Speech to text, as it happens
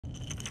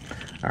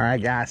All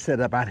right, guys, set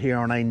up out here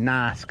on a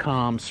nice,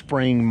 calm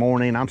spring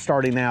morning. I'm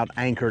starting out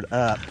anchored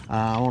up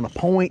on a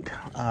point.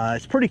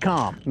 It's pretty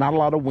calm. Not a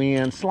lot of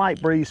wind,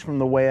 slight breeze from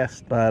the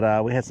west,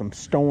 but we had some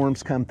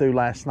storms come through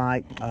last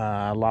night.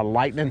 A lot of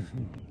lightning,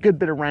 good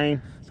bit of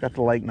rain. It's got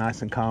the lake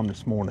nice and calm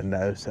this morning,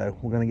 though. So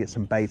we're gonna get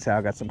some baits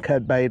out. Got some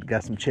cut bait,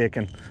 got some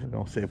chicken. We're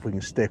gonna see if we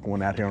can stick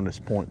one out here on this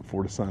point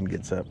before the sun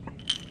gets up.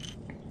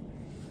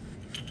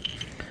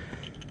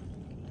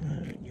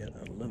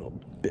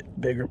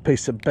 Bit bigger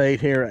piece of bait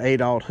here,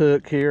 8/0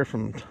 hook here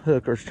from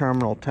Hooker's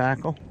Terminal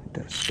Tackle.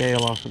 Got a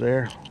scale off of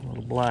there, a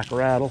little black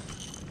rattle.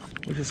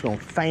 We're just gonna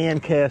fan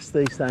cast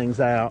these things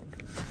out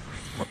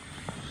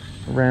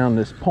around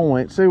this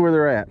point, see where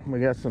they're at. We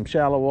got some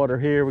shallow water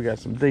here, we got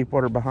some deep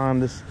water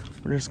behind us.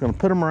 We're just gonna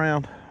put them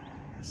around,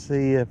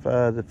 see if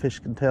the fish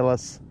can tell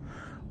us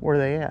where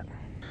they at.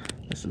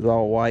 This is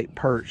all white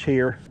perch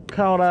here,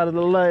 caught out of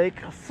the lake,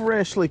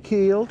 freshly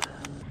killed.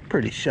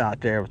 Pretty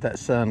shot there with that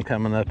sun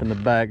coming up in the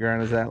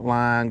background as that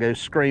line goes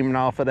screaming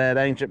off of that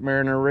ancient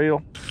mariner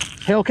reel.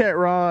 Hellcat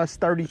Ross,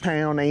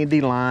 30-pound Andy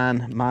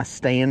line, my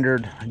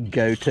standard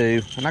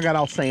go-to. And I got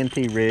all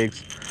Santee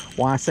rigs.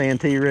 Why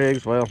Santee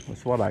rigs? Well,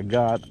 that's what I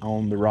got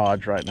on the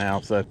rods right now.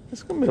 So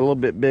it's gonna be a little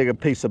bit big a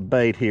piece of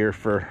bait here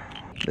for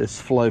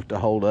this float to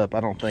hold up.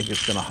 I don't think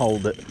it's gonna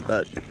hold it,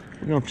 but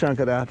we're gonna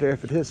chunk it out there.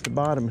 If it hits the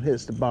bottom, it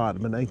hits the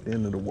bottom. It ain't the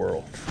end of the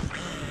world.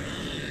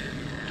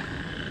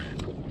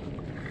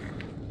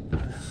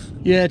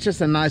 Yeah, it's just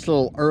a nice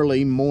little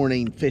early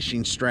morning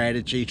fishing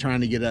strategy,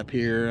 trying to get up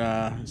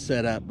here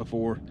set up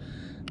before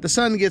the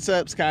sun gets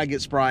up, sky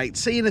gets bright,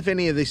 seeing if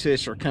any of these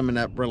fish are coming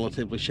up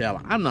relatively shallow.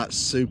 I'm not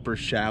super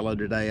shallow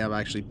today. I've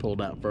actually pulled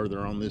out further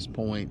on this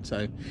point,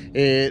 so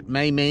it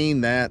may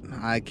mean that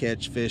I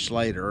catch fish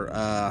later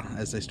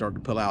as they start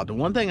to pull out. The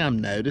one thing I'm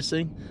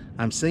noticing,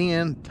 I'm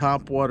seeing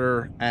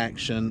topwater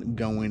action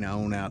going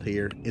on out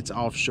here. It's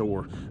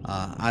offshore.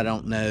 I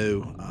don't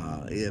know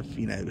if,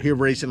 you know, here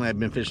recently I've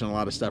been fishing a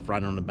lot of stuff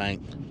right on the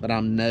bank, but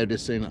I'm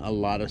noticing a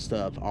lot of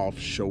stuff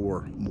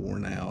offshore more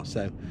now.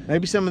 So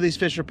maybe some of these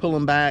fish are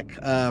pulling back.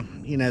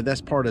 You know,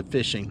 that's part of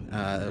fishing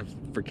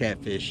for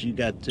catfish. You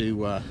got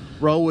to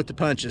roll with the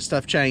punches.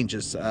 Stuff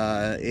changes.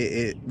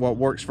 What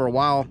works for a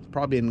while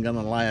probably isn't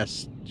gonna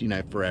last, you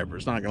know, forever.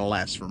 It's not gonna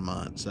last for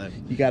months. So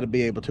you got to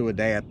be able to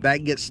adapt.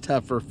 That gets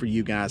tougher for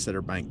you guys that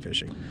are bank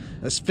fishing.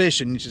 That's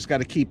fishing. You just got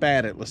to keep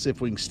at it. Let's see if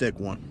we can stick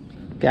one.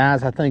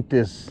 Guys, I think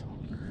this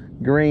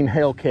green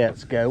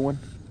Hellcat's going.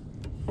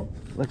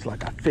 Looks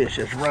like a fish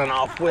has run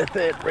off with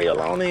it. Reel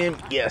on him.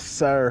 Yes,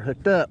 sir.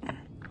 Hooked up.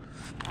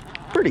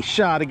 Pretty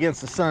shot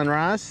against the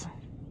sunrise.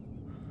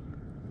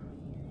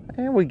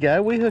 There we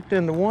go. We hooked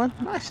into one.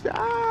 Nice.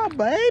 Ah,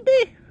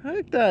 baby.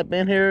 Hooked up.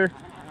 Been here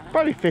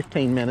probably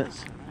 15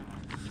 minutes.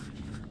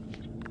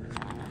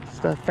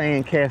 Stuff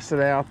fan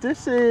casted out.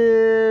 This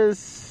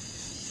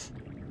is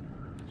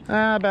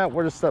about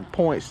where the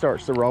point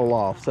starts to roll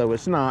off. So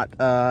it's not,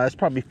 it's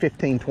probably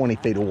 15, 20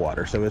 feet of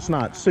water. So it's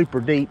not super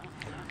deep.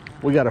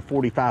 We got a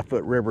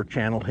 45-foot river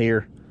channel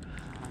here.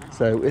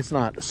 So it's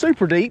not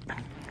super deep,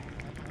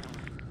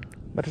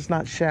 but it's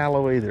not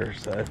shallow either.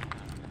 So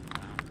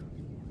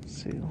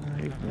let's see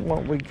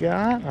what we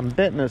got. I'm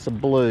betting it's a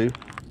blue.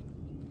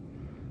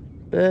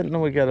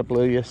 Betting we got a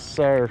blue. Yes,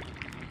 sir.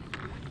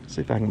 Let's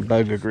see if I can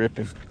boga grip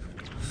him.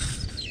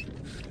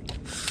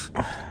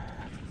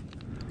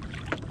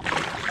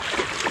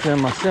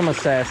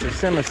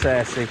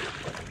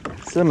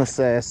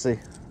 Semi-sassy.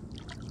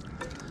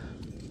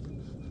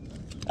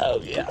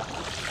 Oh, yeah.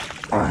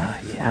 Yeah.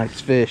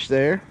 Nice fish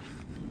there.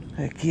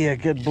 Heck yeah,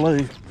 good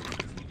blue.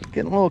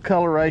 Getting a little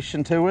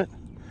coloration to it.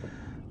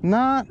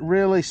 Not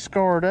really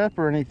scarred up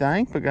or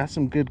anything, but got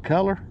some good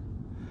color.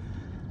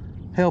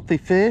 Healthy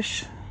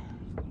fish.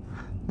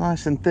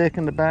 Nice and thick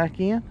in the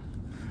back end.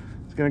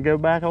 It's gonna go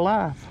back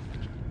alive.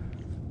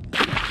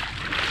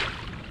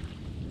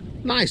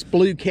 Nice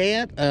blue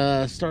cat,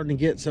 starting to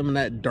get some of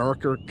that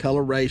darker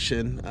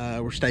coloration.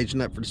 We're staging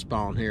up for the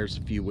spawn here. It's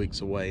a few weeks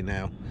away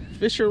now.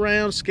 Fish are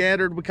around,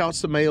 scattered. We caught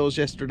some males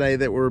yesterday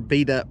that were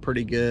beat up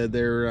pretty good.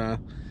 They're a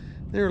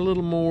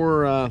little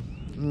more,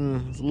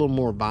 it's a little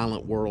more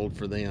violent world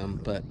for them,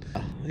 but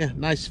yeah,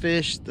 nice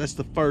fish. That's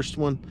the first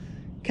one.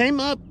 Came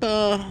up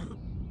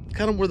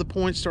kind of where the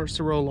point starts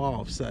to roll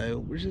off.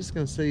 So we're just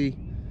gonna see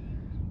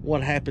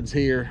what happens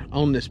here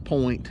on this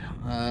point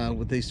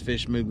with these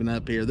fish moving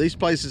up here. These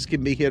places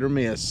can be hit or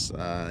miss.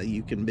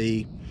 You can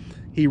be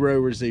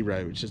hero or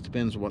zero. It just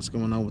depends on what's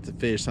going on with the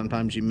fish.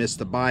 Sometimes you miss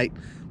the bite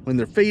when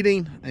they're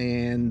feeding,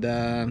 and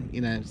you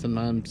know,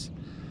 sometimes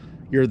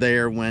you're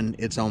there when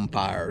it's on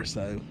fire.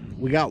 So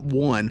we got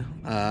one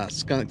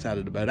skunks out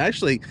of the boat.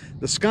 Actually,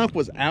 the skunk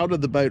was out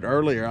of the boat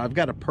earlier. I've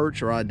got a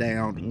perch rod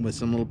down with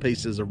some little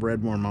pieces of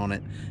redworm on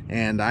it,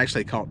 and I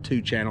actually caught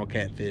 2 channel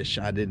catfish.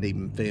 I didn't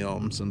even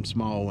film, some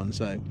small ones.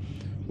 So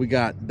we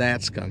got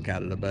that skunk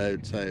out of the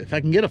boat. So if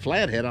I can get a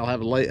flathead, I'll have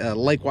a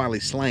Lake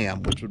Wiley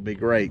slam, which would be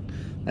great.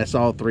 That's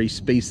all 3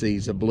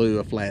 species of blue,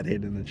 a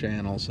flathead in the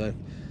channel. So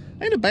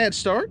ain't a bad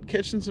start,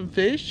 catching some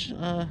fish.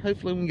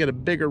 Hopefully we can get a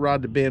bigger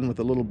rod to bend with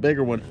a little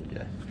bigger one.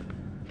 Yeah.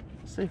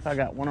 See if I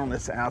got one on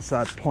this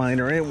outside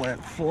planer. It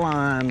went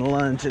flying,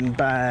 lunging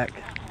back.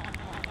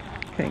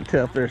 Can't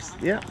tell if there's,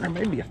 yeah, there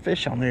may be a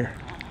fish on there.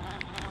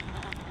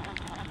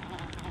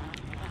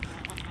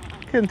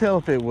 Couldn't tell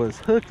if it was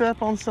hooked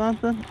up on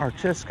something or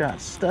just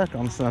got stuck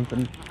on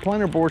something.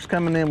 Planer board's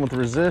coming in with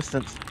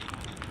resistance.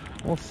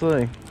 We'll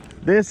see.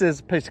 This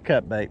is a piece of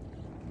cut bait.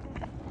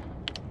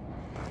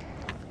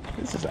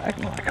 This is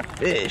acting like a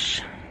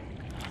fish.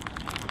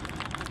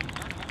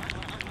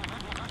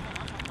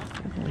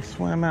 We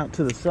swam out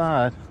to the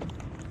side.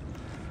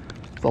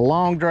 It's a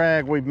long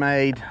drag we've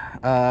made.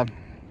 I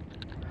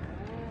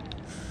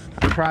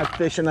tried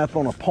fishing up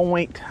on a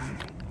point,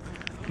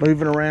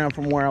 moving around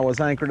from where I was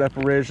anchored up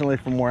originally,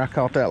 from where I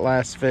caught that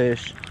last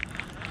fish,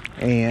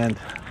 and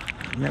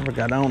never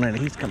got on any.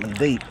 He's coming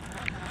deep.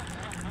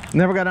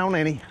 Never got on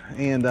any,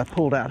 and I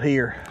pulled out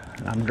here.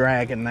 I'm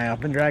dragging now.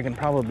 I've been dragging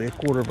probably a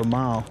quarter of a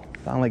mile.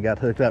 Finally got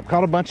hooked up.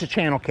 Caught a bunch of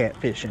channel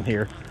catfish in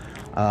here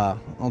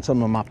on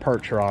some of my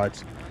perch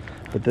rods,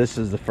 but this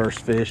is the first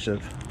fish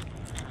of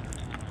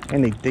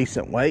any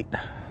decent weight.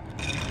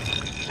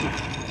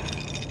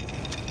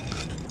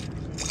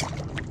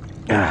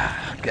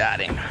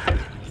 Got him.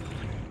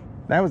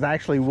 That was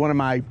actually one of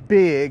my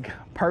big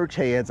perch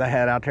heads I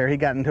had out there. He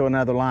got into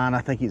another line.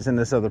 I think he's in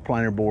this other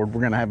planer board.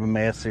 We're gonna have a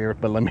mess here,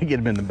 but let me get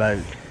him in the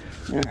boat.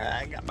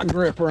 I got my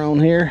gripper on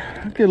here.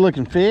 Good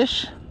looking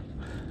fish.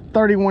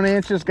 31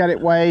 inches, got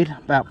it weighed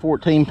about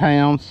 14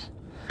 pounds.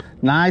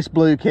 Nice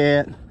blue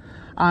cat.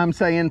 I'm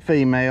saying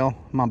female.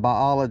 My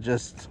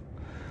biologist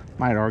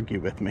might argue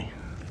with me,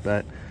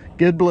 but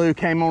good blue.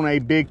 Came on a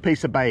big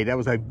piece of bait. That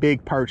was a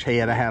big perch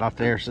head I had out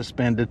there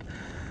suspended,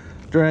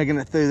 dragging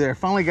it through there.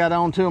 Finally got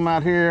onto him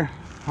out here.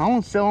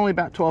 Still only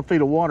about 12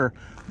 feet of water,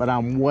 but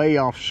I'm way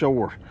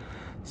offshore.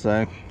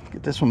 So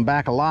get this one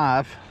back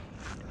alive.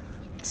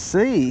 Let's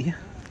see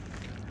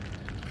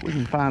if we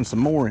can find some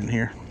more in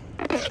here.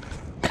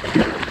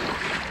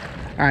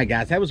 All right,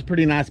 guys, that was a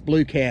pretty nice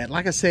blue cat.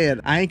 Like I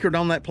said, I anchored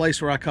on that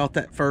place where I caught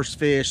that first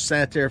fish,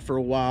 sat there for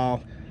a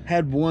while,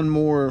 had one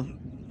more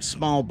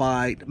small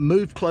bite,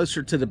 moved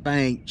closer to the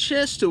bank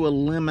just to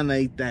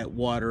eliminate that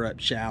water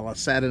up shallow.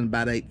 Sat in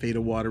about 8 feet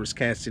of water, was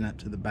casting up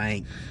to the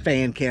bank.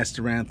 Fan cast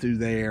around through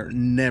there,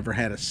 never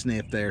had a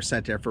sniff there.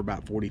 Sat there for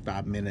about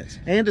 45 minutes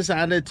and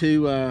decided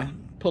to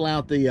pull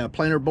out the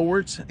planer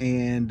boards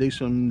and do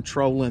some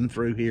trolling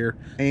through here.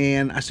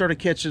 And I started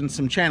catching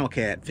some channel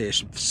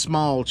catfish,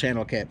 small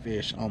channel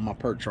catfish on my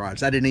perch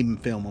rods. I didn't even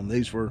film them.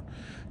 These were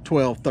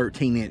 12,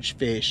 13 inch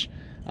fish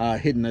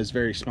hitting those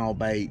very small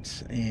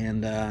baits.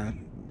 And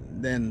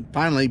then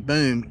finally,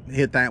 boom,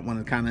 hit that one,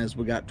 and kind of as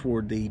we got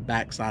toward the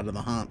back side of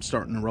the hump,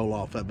 starting to roll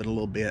off of it a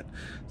little bit.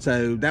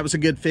 So that was a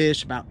good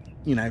fish, about,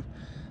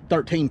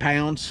 13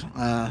 pounds,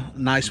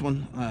 nice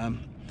one,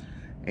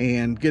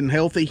 and getting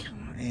healthy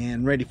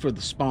and ready for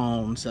the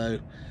spawn. So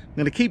I'm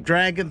going to keep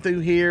dragging through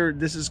here.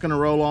 This is going to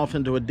roll off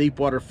into a deep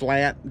water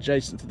flat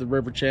adjacent to the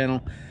river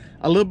channel.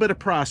 A little bit of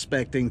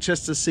prospecting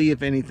just to see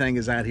if anything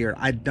is out here.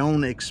 I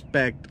don't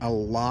expect a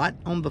lot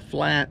on the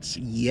flats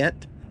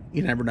yet.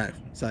 You never know.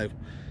 So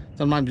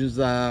sometimes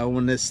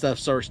when this stuff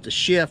starts to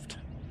shift,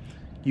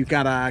 you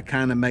gotta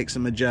kind of make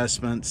some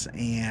adjustments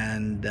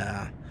and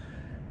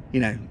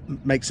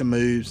make some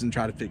moves and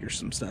try to figure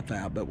some stuff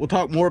out. But we'll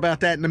talk more about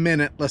that in a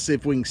minute. Let's see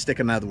if we can stick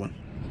another one.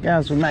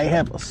 Guys, we may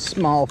have a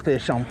small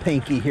fish on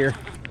Pinky here,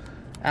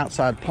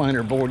 outside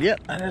planer board.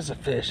 Yep, that is a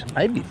fish.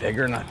 Maybe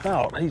bigger than I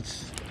thought.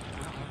 He's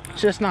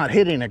just not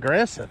hitting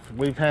aggressive.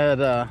 We've had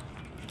a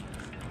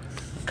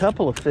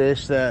couple of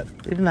fish that,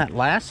 even that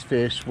last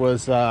fish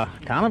was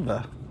kind of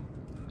a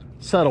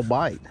subtle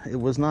bite. It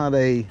was not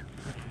a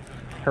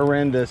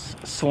horrendous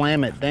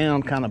slam it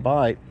down kind of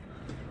bite.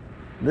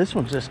 This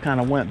one just kind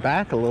of went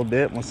back a little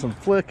bit with some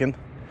flicking.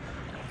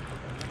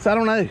 So I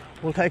don't know.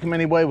 We'll take them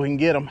any way we can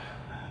get them.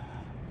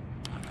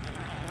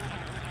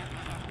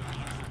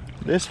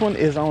 This one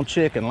is on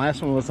chicken.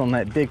 Last one was on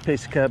that big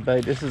piece of cut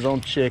bait. This is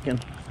on chicken.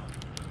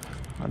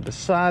 I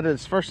decided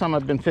it's the first time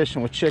I've been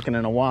fishing with chicken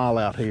in a while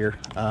out here.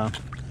 I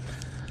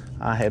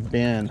have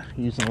been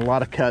using a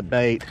lot of cut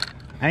bait,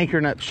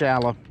 anchoring up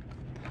shallow,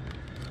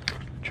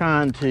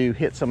 trying to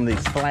hit some of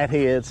these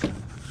flatheads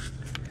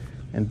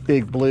and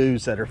big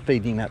blues that are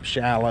feeding up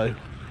shallow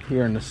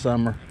here in the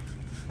summer,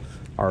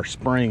 or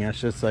spring, I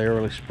should say,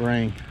 early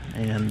spring.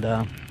 And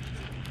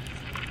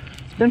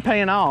it's been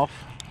paying off.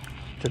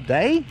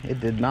 Today, it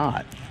did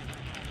not.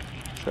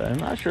 So I'm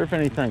not sure if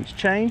anything's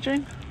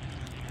changing.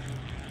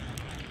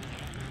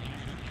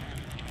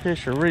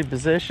 Fish are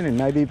repositioning,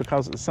 maybe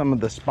because some of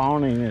the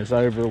spawning is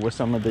over with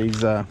some of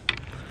these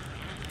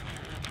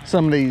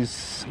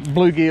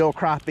bluegill,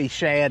 crappie,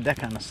 shad, that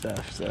kind of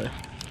stuff. So,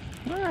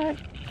 all right,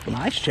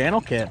 nice channel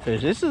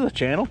catfish. This is a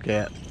channel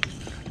cat.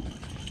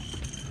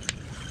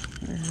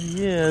 There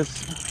he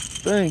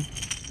is. Boom.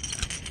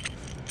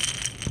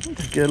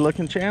 That's a good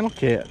looking channel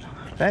cat.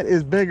 That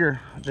is bigger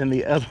than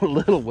the other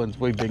little ones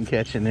we've been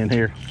catching in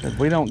here.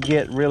 We don't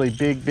get really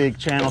big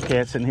channel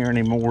cats in here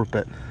anymore,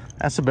 but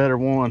that's a better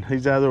one.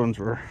 These other ones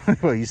were,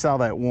 well, you saw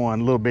that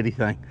one little bitty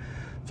thing.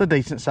 It's a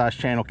decent sized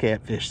channel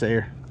catfish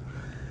there.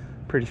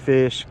 Pretty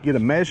fish. Get a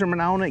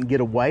measurement on it and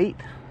get a weight,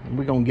 and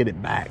we're gonna get it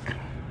back.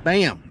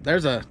 Bam,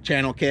 there's a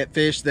channel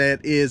catfish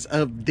that is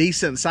of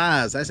decent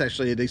size. That's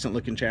actually a decent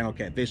looking channel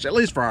catfish, at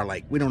least for our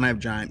lake. We don't have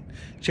giant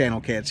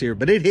channel cats here,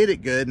 but it hit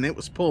it good and it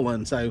was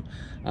pulling. So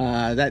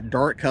that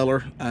dark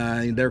color,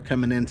 they're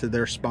coming into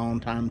their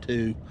spawn time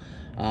too.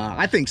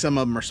 I think some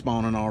of them are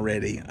spawning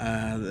already.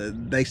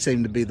 They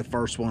seem to be the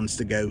first ones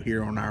to go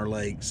here on our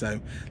lake. So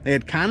they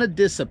had kind of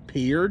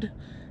disappeared,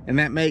 and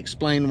that may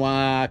explain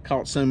why I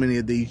caught so many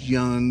of these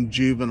young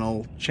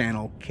juvenile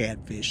channel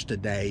catfish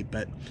today.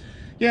 But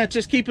yeah,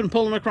 just keeping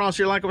pulling across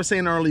here. Like I was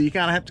saying earlier, you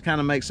gotta have to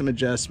kind of make some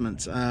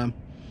adjustments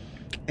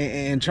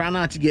and try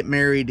not to get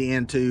married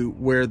into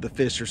where the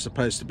fish are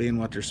supposed to be and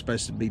what they're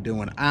supposed to be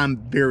doing. I'm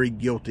very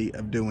guilty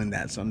of doing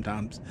that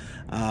sometimes.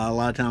 A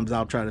lot of times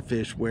I'll try to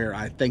fish where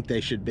I think they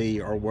should be,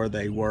 or where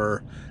they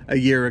were a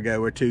year ago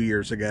or 2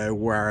 years ago,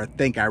 where I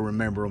think I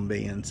remember them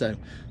being. So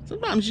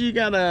sometimes you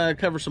gotta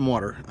cover some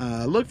water.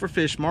 Look for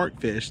fish,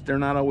 mark fish. They're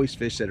not always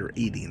fish that are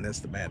eating. That's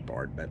the bad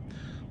part. But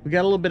we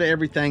got a little bit of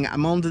everything.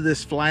 I'm onto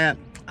this flat.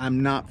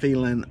 I'm not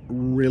feeling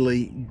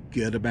really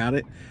good about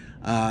it.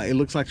 It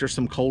looks like there's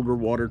some colder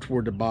water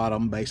toward the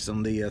bottom based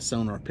on the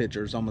sonar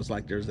pictures, almost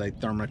like there's a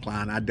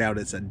thermocline. I doubt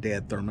it's a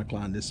dead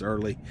thermocline this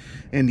early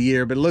in the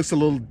year, but it looks a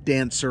little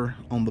denser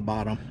on the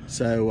bottom.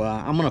 So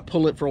I'm gonna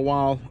pull it for a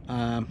while,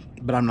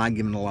 but I'm not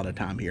giving a lot of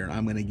time here.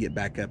 I'm gonna get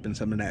back up in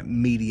some of that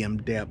medium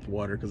depth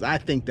water, because I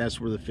think that's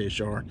where the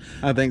fish are.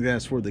 I think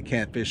that's where the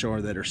catfish are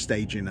that are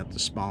staging up the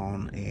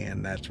spawn,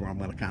 and that's where I'm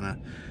gonna kind of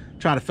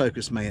try to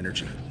focus my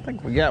energy. I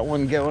think we got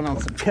one going on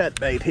some cut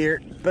bait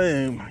here.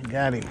 Boom,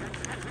 got him.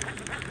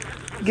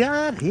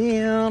 Got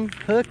him.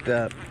 Hooked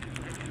up.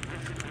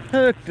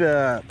 Hooked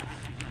up.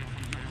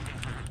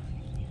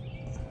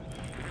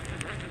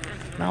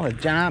 Not a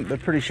giant, but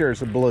pretty sure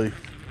it's a blue.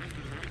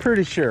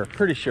 Pretty sure,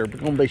 but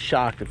gonna be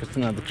shocked if it's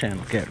another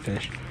channel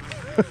catfish.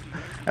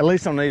 At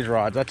least on these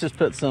rods. I just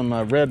put some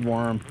red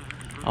worm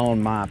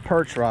on my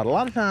perch rod. A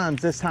lot of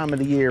times this time of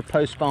the year,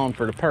 post spawn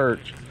for the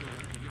perch,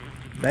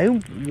 they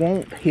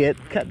won't hit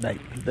cut bait.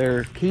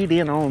 They're keyed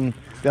in on,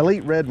 they'll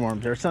eat red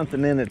worms. There's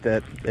something in it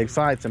that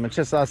excites them. It's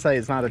just, I say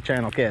it's not a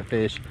channel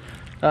catfish.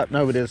 Oh,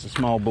 no, it is a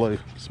small blue.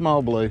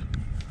 Small blue.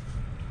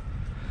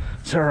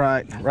 It's all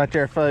right. Right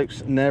there,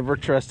 folks. Never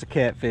trust a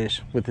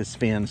catfish with his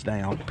fins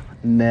down.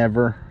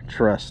 Never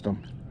trust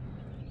them.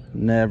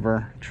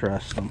 Never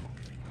trust them.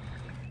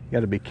 You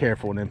got to be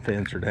careful when them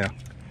fins are down.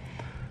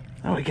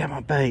 Oh, we got my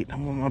bait. I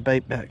want my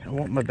bait back. I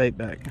want my bait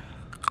back.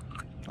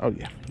 Oh,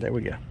 yeah. There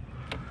we go.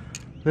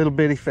 Little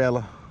bitty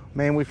fella.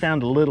 Man, we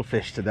found a little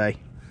fish today.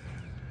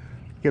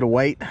 Get a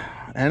weight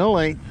and a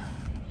length.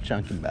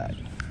 Chunk him back.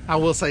 I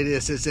will say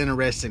this. It's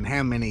interesting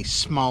how many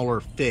smaller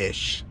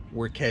fish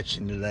we're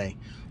catching today.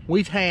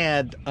 We've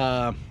had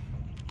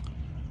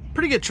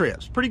pretty good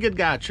trips. Pretty good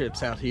guide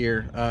trips out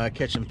here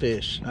catching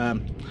fish.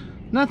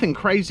 Nothing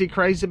crazy,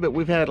 but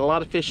we've had a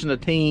lot of fish in the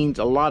teens.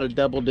 A lot of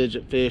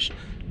double-digit fish.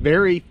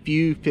 Very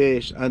few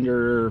fish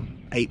under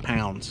 8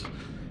 pounds.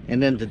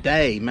 And then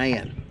today,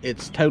 man,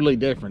 it's totally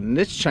different. And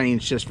this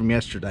changed just from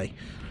yesterday.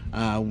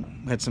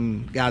 Had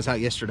some guys out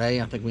yesterday.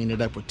 I think we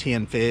ended up with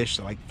 10 fish,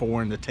 like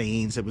 4 in the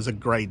teens. It was a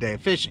great day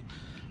of fishing.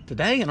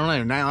 Today, I don't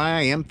know. Now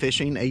I am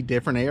fishing a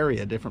different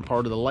area, a different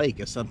part of the lake.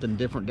 It's something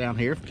different down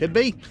here. Could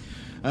be.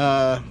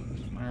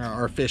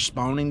 Are fish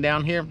spawning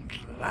down here?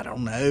 I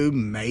don't know.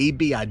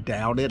 Maybe. I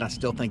doubt it. I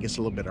still think it's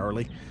a little bit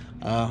early.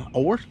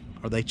 Or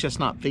are they just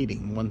not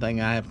feeding? One thing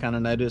I have kind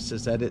of noticed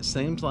is that it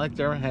seems like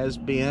there has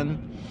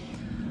been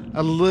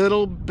a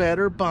little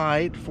better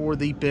bite for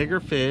the bigger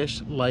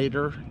fish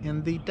later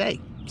in the day.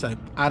 So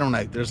I don't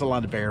know. There's a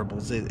lot of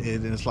variables.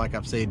 It's like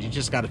I've said, you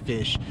just got to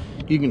fish.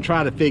 You can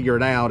try to figure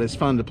it out. It's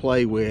fun to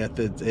play with.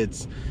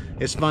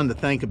 It's fun to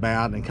think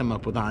about and come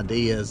up with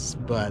ideas.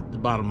 But the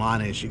bottom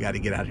line is you got to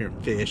get out here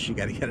and fish. You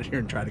got to get out here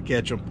and try to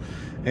catch them,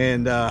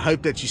 and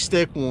hope that you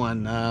stick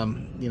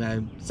one. You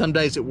know, some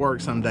days it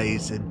works, some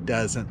days it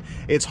doesn't.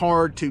 It's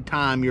hard to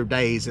time your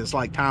days. It's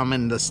like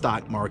timing the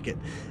stock market.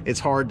 It's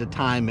hard to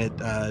time it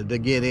to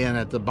get in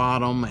at the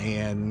bottom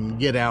and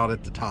get out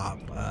at the top.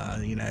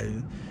 You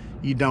know,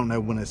 you don't know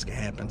when it's gonna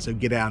happen. So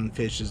get out and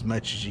fish as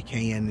much as you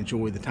can.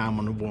 Enjoy the time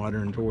on the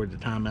water, enjoy the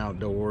time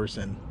outdoors,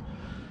 and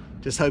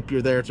just hope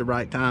you're there at the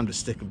right time to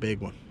stick a big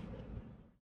one.